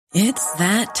It's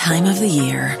that time of the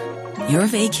year. Your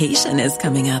vacation is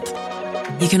coming up.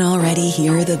 You can already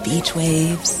hear the beach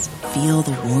waves, feel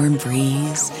the warm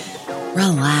breeze,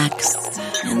 relax,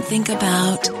 and think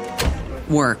about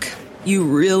work. You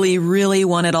really, really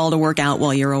want it all to work out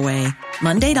while you're away.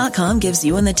 Monday.com gives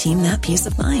you and the team that peace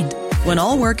of mind. When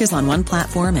all work is on one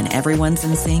platform and everyone's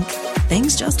in sync,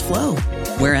 things just flow.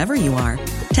 Wherever you are,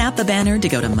 tap the banner to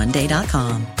go to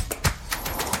Monday.com.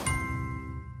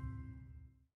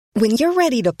 When you're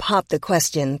ready to pop the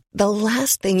question, the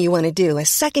last thing you want to do is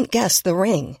second-guess the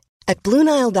ring. At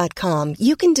BlueNile.com,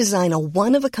 you can design a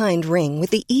one-of-a-kind ring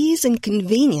with the ease and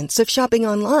convenience of shopping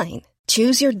online.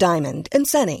 Choose your diamond and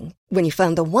setting. When you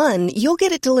find the one, you'll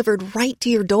get it delivered right to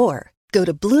your door. Go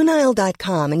to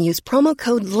BlueNile.com and use promo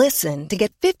code LISTEN to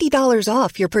get $50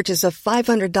 off your purchase of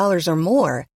 $500 or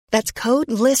more. That's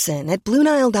code LISTEN at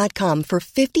BlueNile.com for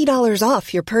 $50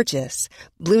 off your purchase.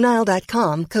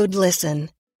 BlueNile.com, code LISTEN.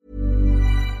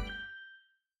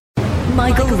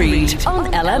 Michael Reid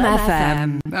on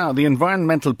LMFM. Now, the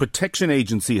Environmental Protection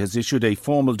Agency has issued a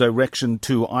formal direction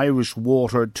to Irish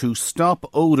Water to stop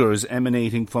odours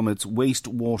emanating from its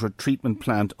wastewater treatment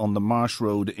plant on the Marsh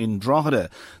Road in Drogheda.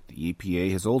 The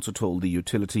EPA has also told the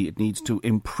utility it needs to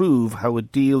improve how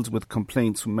it deals with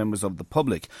complaints from members of the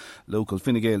public. Local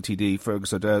Fine Gael TD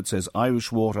Fergus O'Dowd says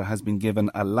Irish Water has been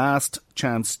given a last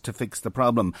chance to fix the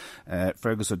problem.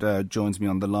 Fergus O'Dowd joins me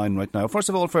on the line right now. First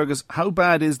of all, Fergus, how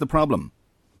bad is the problem?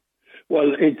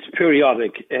 Well, it's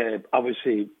periodic.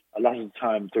 Obviously, a lot of the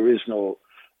time there is no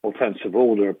offensive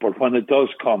odour, but when it does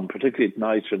come, particularly at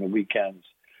night and the weekends,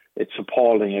 it's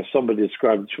appalling. As somebody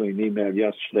described it to me in an email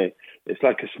yesterday, it's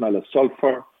like a smell of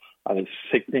sulphur, and it's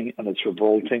sickening and it's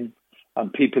revolting.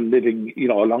 And people living,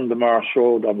 along the Marsh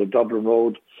Road, on the Dublin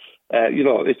Road,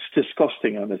 it's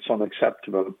disgusting and it's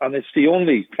unacceptable. And it's the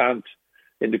only plant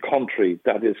in the country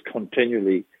that is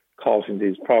continually causing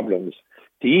these problems.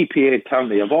 The EPA tell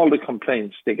me of all the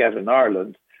complaints they get in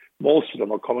Ireland, most of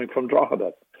them are coming from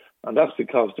Drogheda. And that's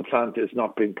because the plant is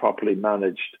not being properly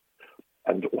managed.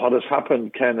 And what has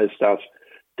happened, Ken, is that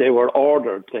they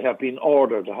have been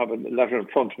ordered, I have a letter in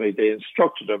front of me, they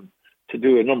instructed them to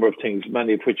do a number of things,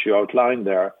 many of which you outlined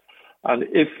there. And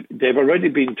if they've already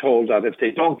been told that if they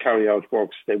don't carry out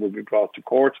works, they will be brought to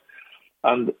court.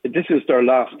 And this is their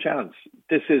last chance.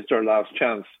 This is their last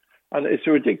chance. And it's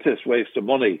a ridiculous waste of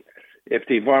money if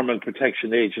the Environment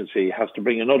Protection Agency has to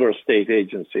bring another state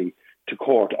agency to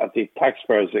court at the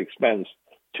taxpayers' expense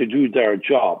to do their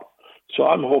job. So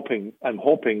I'm hoping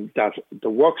that the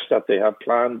works that they have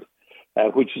planned,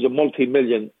 which is a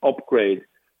multi-million upgrade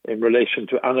in relation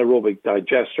to anaerobic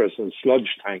digesters and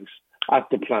sludge tanks at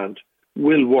the plant,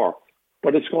 will work.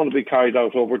 But it's going to be carried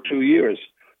out over 2 years.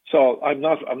 So I'm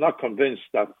not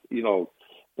convinced that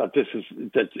that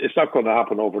it's not going to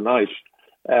happen overnight.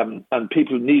 And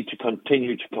people need to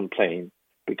continue to complain,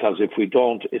 because if we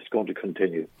don't, it's going to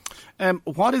continue.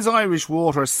 What is Irish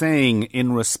Water saying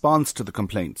in response to the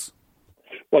complaints?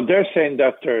 Well, they're saying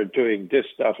that they're doing this,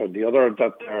 that, or the other,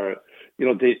 that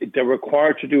they're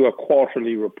required to do a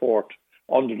quarterly report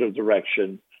under the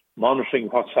direction, monitoring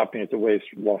what's happening at the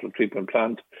wastewater treatment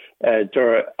plant.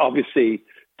 They're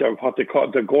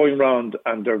going around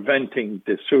and they're venting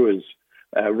the sewers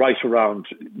right around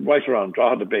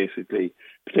Drogheda, basically,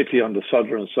 particularly on the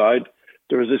southern side.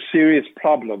 There is a serious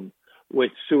problem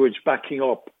with sewage backing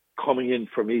up coming in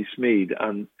from East Meath,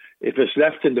 and if it's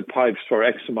left in the pipes for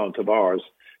X amount of hours,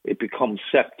 it becomes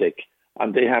septic,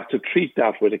 and they have to treat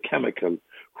that with a chemical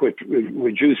which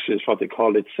reduces what they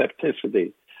call its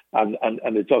septicity, and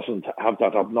it doesn't have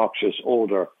that obnoxious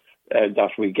odour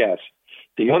that we get.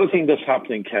 The other thing that's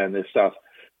happening, Ken, is that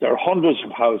there are hundreds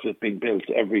of houses being built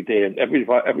every day, and every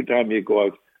time you go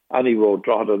out any road,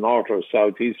 Drogheda North or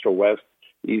South, East or West,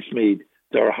 East Meath,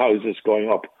 there are houses going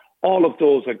up. All of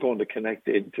those are going to connect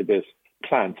into this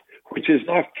plant, which is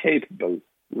not capable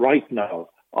right now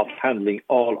of handling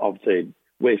all of the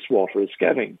wastewater it's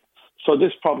getting. So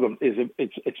this problem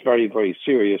it's very, very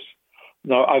serious.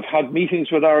 Now, I've had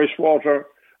meetings with Irish Water.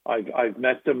 I've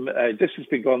met them. This has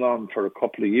been going on for a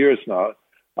couple of years now.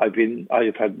 I've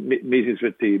had meetings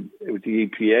with the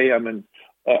EPA.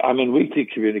 I'm in weekly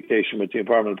communication with the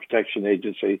Environmental Protection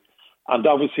Agency, and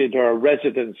obviously there are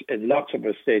residents in lots of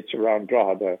estates around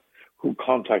Drogheda who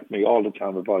contact me all the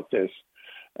time about this.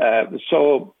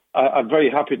 So I'm very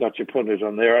happy that you put it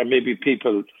on there, and maybe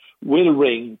people will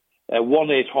ring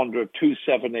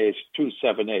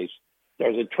 1-800-278-278.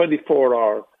 There's a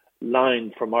 24-hour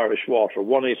line from Irish Water,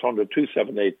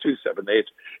 1-800-278-278.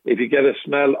 If you get a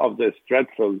smell of this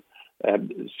dreadful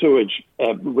sewage,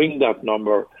 ring that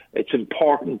number. It's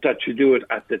important that you do it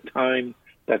at the time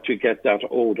that you get that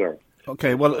odour.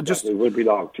 Okay, well, it would be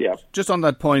logged, yeah. Just on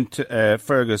that point,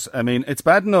 Fergus, I mean, it's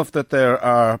bad enough that there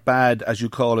are bad, as you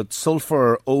call it,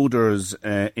 sulphur odours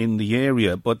in the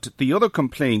area, but the other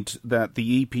complaint that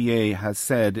the EPA has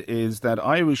said is that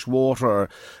Irish Water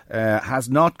has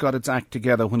not got its act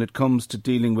together when it comes to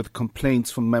dealing with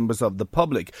complaints from members of the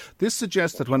public. This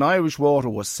suggests that when Irish Water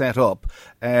was set up,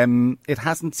 it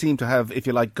hasn't seemed to have, if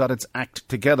you like, got its act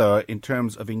together in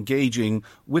terms of engaging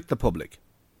with the public.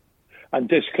 And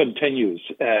this continues.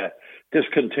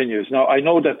 Now, I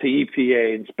know that the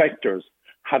EPA inspectors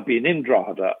have been in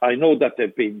Drogheda. I know that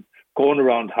they've been going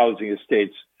around housing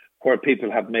estates where people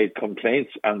have made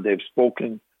complaints and they've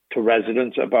spoken to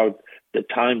residents about the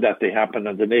time that they happen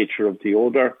and the nature of the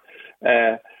odour.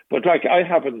 But I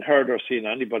haven't heard or seen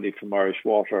anybody from Irish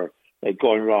Water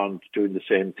going around doing the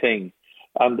same thing.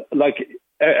 And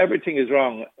everything is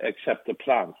wrong except the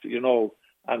plant,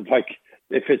 and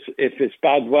if it's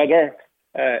bad weather,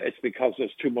 it's because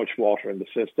there's too much water in the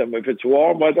system. If it's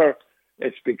warm weather,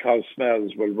 it's because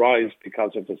smells will rise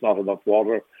because if there's not enough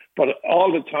water. But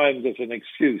all the time there's an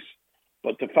excuse.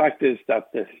 But the fact is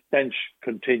that the stench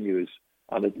continues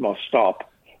and it must stop.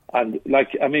 And the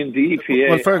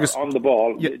EPA Fergus, are on the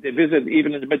ball. Yeah. They visit,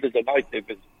 even in the middle of the night, they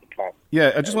visit the plant.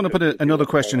 Yeah, I just want to put another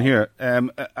question here.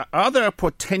 Are there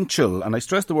potential, and I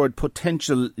stress the word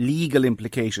potential, legal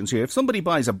implications here? If somebody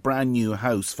buys a brand new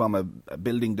house from a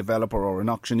building developer or an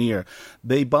auctioneer,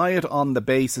 they buy it on the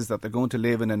basis that they're going to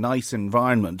live in a nice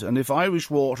environment. And if Irish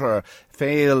Water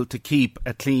fail to keep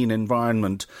a clean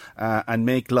environment and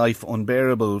make life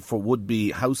unbearable for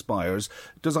would-be house buyers,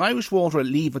 does Irish Water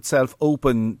leave itself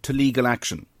open to legal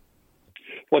action?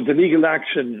 Well, the legal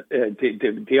action,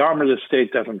 the arm of the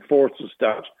state that enforces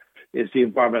that is the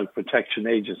Environmental Protection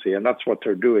Agency, and that's what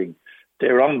they're doing.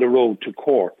 They're on the road to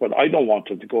court, but I don't want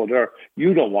them to go there.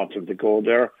 You don't want them to go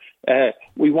there.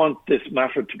 We want this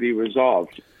matter to be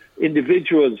resolved.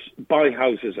 Individuals buy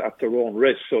houses at their own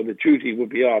risk, so the duty would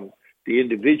be on the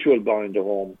individual buying the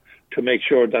home to make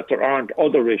sure that there aren't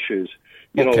other issues,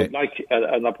 like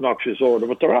an obnoxious odour.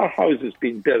 But there are houses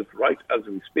being built right as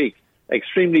we speak,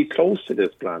 extremely close to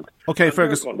this plant. Okay,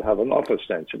 Fergus. Going to have an awful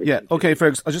stench. Yeah, okay,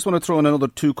 Fergus. I just want to throw in another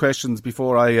two questions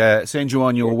before I send you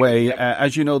on your way. Yeah.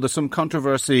 As you know, there's some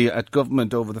controversy at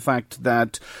government over the fact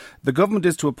that the government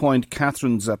is to appoint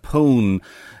Catherine Zappone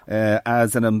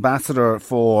as an ambassador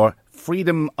for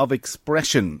freedom of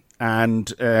expression. And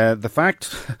the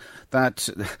fact that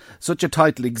such a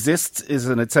title exists is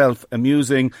in itself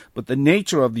amusing, but the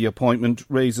nature of the appointment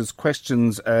raises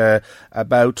questions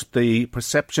about the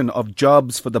perception of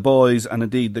jobs for the boys and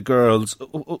indeed the girls.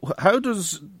 How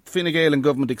does Fine Gael and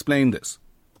government explain this?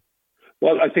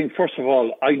 Well, I think, first of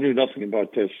all, I knew nothing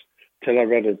about this till I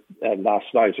read it last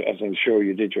night, as I'm sure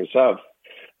you did yourself.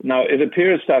 Now, it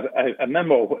appears that a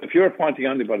memo, if you're appointing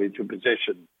anybody to a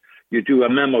position, you do a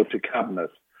memo to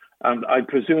Cabinet. And I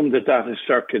presume that is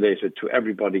circulated to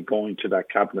everybody going to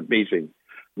that Cabinet meeting.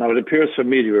 Now, it appears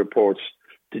from media reports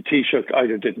the Taoiseach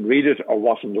either didn't read it or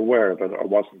wasn't aware of it or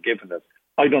wasn't given it.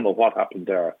 I don't know what happened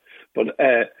there. But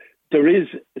there is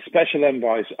special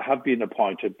envoys have been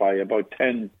appointed by about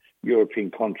 10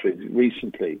 European countries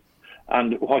recently.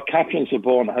 And what Catherine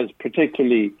Zappone has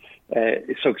particularly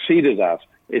succeeded at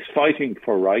is fighting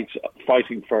for rights,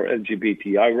 fighting for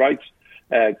LGBTI rights,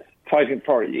 fighting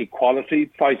for equality,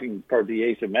 fighting for the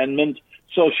Eighth Amendment.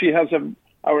 So she has an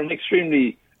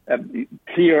extremely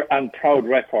clear and proud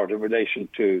record in relation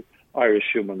to Irish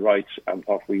human rights and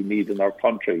what we need in our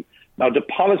country. Now, the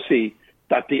policy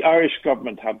that the Irish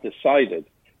government have decided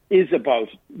is about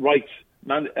rights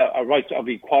of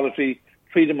equality,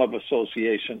 freedom of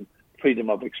association, freedom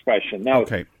of expression. Now,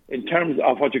 in terms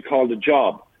of what you call the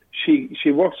job,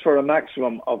 she works for a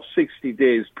maximum of 60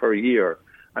 days per year,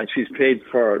 and she's paid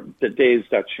for the days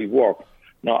that she works.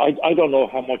 Now, I don't know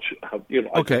how much, I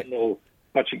don't know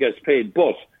what she gets paid,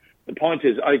 but the point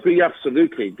is, I agree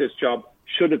absolutely, this job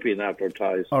should have been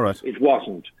advertised. All right. It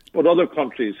wasn't. But other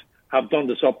countries have done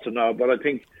this up to now, but I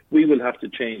think we will have to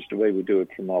change the way we do it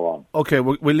from now on. OK,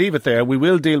 we'll leave it there. We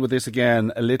will deal with this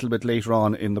again a little bit later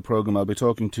on in the programme. I'll be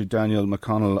talking to Daniel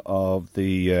McConnell of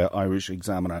the Irish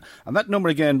Examiner. And that number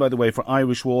again, by the way, for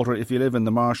Irish Water, if you live in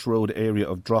the Marsh Road area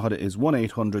of Drogheda, is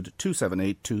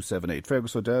 1-800-278-278.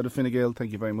 Fergus O'Dowd of Fine Gael,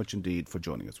 thank you very much indeed for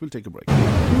joining us. We'll take a break.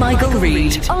 Michael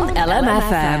Reid on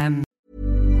LMFM.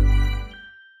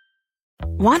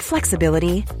 Want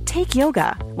flexibility? Take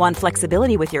yoga. Want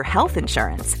flexibility with your health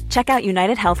insurance? Check out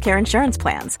United Healthcare Insurance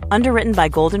Plans. Underwritten by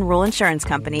Golden Rule Insurance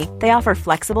Company, they offer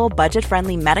flexible,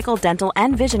 budget-friendly medical, dental,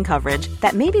 and vision coverage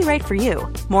that may be right for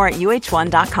you. More at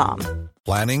UH1.com.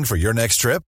 Planning for your next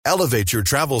trip? Elevate your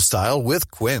travel style with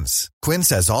Quince. Quince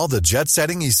has all the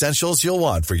jet-setting essentials you'll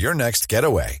want for your next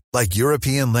getaway, like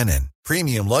European linen,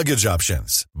 premium luggage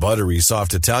options, buttery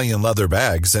soft Italian leather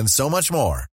bags, and so much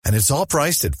more. And it's all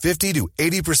priced at 50 to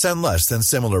 80% less than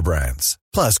similar brands.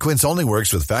 Plus, Quince only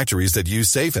works with factories that use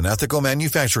safe and ethical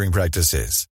manufacturing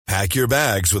practices. Pack your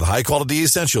bags with high-quality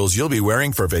essentials you'll be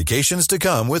wearing for vacations to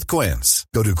come with Quince.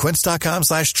 Go to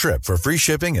quince.com/trip for free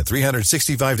shipping and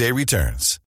 365-day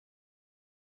returns.